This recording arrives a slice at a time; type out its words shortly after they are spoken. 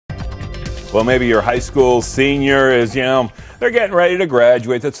Well, maybe your high school senior is, they're getting ready to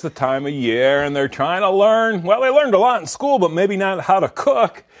graduate. That's the time of year, and they're trying to learn. Well, they learned a lot in school, but maybe not how to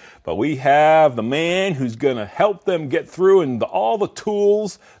cook. But we have the man who's going to help them get through and all the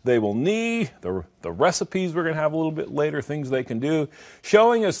tools they will need, the recipes we're going to have a little bit later, things they can do,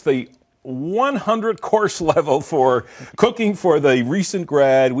 showing us the 100 course level for cooking for the recent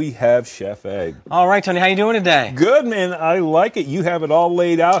grad. We have Chef Egg. All right, Tony, how you doing today? Good, man. I like it. You have it all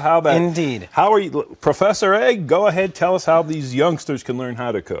laid out. How about Indeed. How are you, Professor Egg? Go ahead, tell us how these youngsters can learn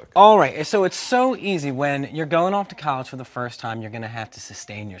how to cook. All right, so it's so easy. When you're going off to college for the first time, you're going to have to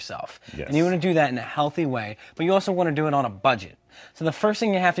sustain yourself. Yes. And you want to do that in a healthy way, but you also want to do it on a budget. So the first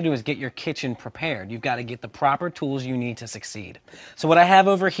thing you have to do is get your kitchen prepared. You've got to get the proper tools you need to succeed. So what I have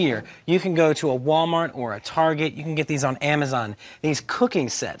over here, you can go to a Walmart or a Target. You can get these on Amazon. These cooking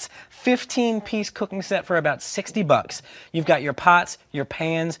sets, 15-piece cooking set for about 60 bucks. You've got your pots, your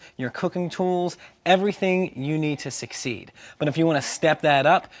pans, your cooking tools, everything you need to succeed. But if you want to step that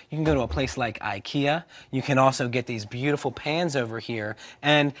up, you can go to a place like IKEA. You can also get these beautiful pans over here,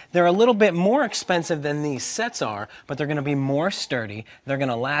 and they're a little bit more expensive than these sets are, but they're going to be more sturdy, they're going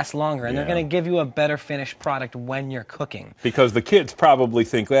to last longer, and they're going to give you a better finished product when you're cooking. Because the kids probably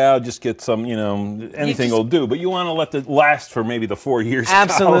think, well, just get some, anything will do, but you want to let it last for maybe the 4 years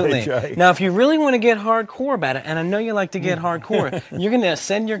Absolutely. College, right? Now, if you really want to get hardcore about it, and I know you like to get hardcore, you're going to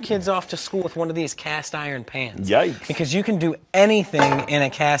send your kids off to school with one of these cast iron pans. Yikes. Because you can do anything in a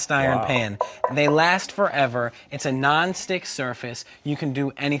cast iron pan. They last forever. It's a non-stick surface. You can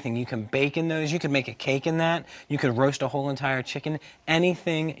do anything. You can bake in those. You can make a cake in that. You could roast a whole entire chicken.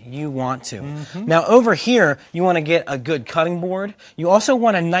 Anything you want to. Now, over here, you want to get a good cutting board. You also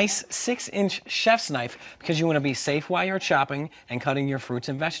want a nice 6-inch chef's knife because you want to be safe while you're chopping and cutting your fruits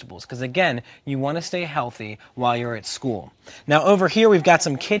and vegetables. Because, again, you want to stay healthy while you're at school. Now, over here, we've got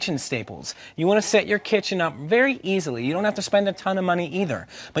some kitchen staples. You want to set your kitchen up very easily. You don't have to spend a ton of money either.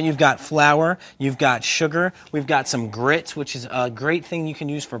 But you've got flour, you've got sugar, we've got some grits, which is a great thing you can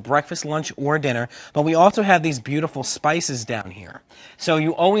use for breakfast, lunch, or dinner. But we also have these beautiful spices down here. So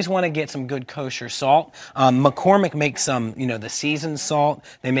you always want to get some good kosher salt. McCormick makes some, the seasoned salt.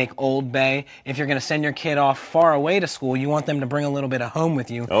 They make Old Bay. If you're going to send your kid off far away to school, you want them to bring a little bit of home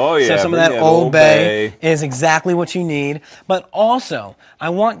with you. Oh, yeah. So some of that Old Bay is exactly what you need. But also, I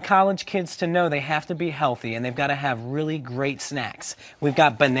want college kids to know they have to be healthy and they've got to have really great snacks. We've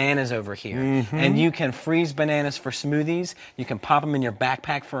got bananas over here. And you can freeze bananas for smoothies. You can pop them in your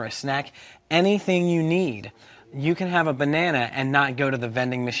backpack for a snack. Anything you need. You can have a banana and not go to the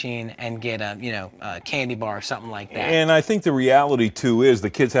vending machine and get a candy bar or something like that. And I think the reality, too, is the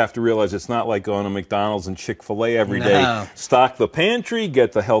kids have to realize it's not like going to McDonald's and Chick-fil-A every day. Stock the pantry,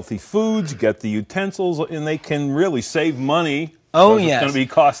 get the healthy foods, get the utensils, and they can really save money. Oh, yes. It's going to be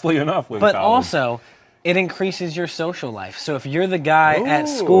costly enough with But college. also, it increases your social life. So if you're the guy at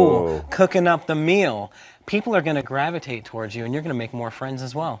school cooking up the meal, people are going to gravitate towards you, and you're going to make more friends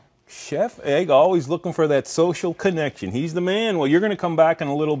as well. Chef Egg, always looking for that social connection. He's the man. Well, you're going to come back in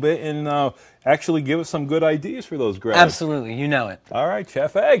a little bit and actually give us some good ideas for those grads. Absolutely. You know it. All right,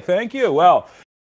 Chef Egg, thank you. Well.